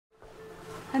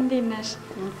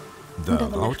The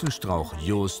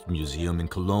RAUTENSTRAUCH-JOEST-MUSEUM in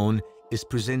Cologne is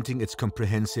presenting its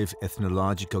comprehensive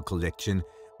ethnological collection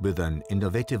with an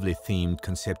innovatively themed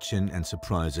conception and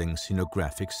surprising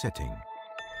scenographic setting.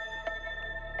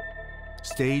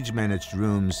 Stage-managed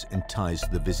rooms entice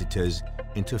the visitors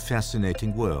into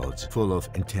fascinating worlds full of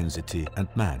intensity and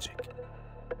magic.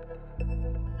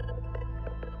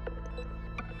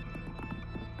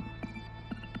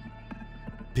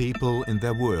 People in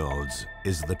Their Worlds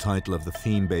is the title of the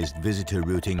theme-based visitor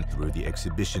routing through the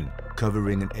exhibition,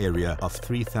 covering an area of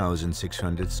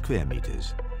 3,600 square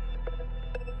meters.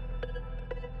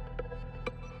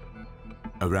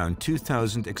 Around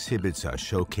 2,000 exhibits are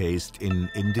showcased in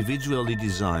individually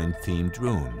designed themed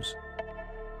rooms.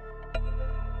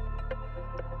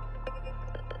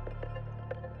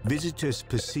 Visitors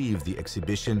perceive the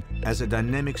exhibition as a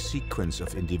dynamic sequence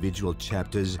of individual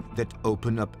chapters that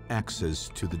open up access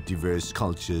to the diverse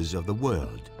cultures of the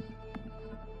world.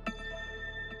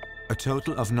 A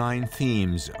total of 9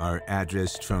 themes are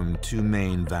addressed from 2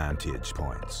 main vantage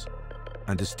points: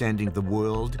 understanding the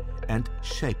world and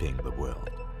shaping the world.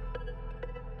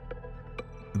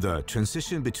 The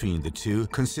transition between the two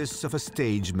consists of a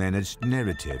stage-managed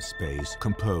narrative space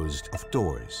composed of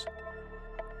doors.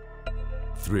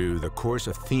 Through the course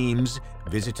of themes,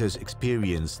 visitors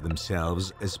experience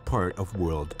themselves as part of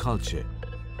world culture.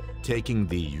 Taking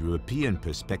the European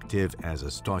perspective as a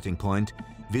starting point,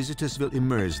 visitors will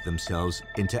immerse themselves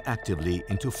interactively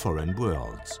into foreign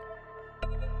worlds.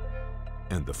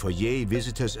 In the foyer,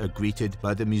 visitors are greeted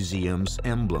by the museum's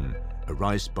emblem, a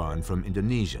rice barn from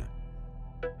Indonesia.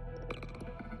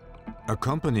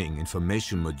 Accompanying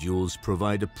information modules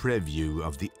provide a preview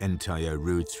of the entire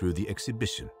route through the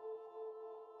exhibition.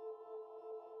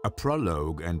 A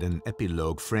prologue and an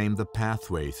epilogue frame the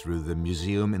pathway through the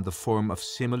museum in the form of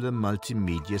similar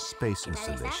multimedia space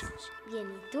installations.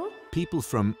 People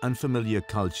from unfamiliar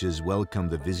cultures welcome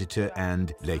the visitor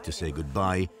and later say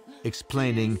goodbye,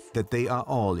 explaining that they are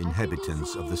all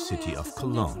inhabitants of the city of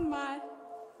Cologne.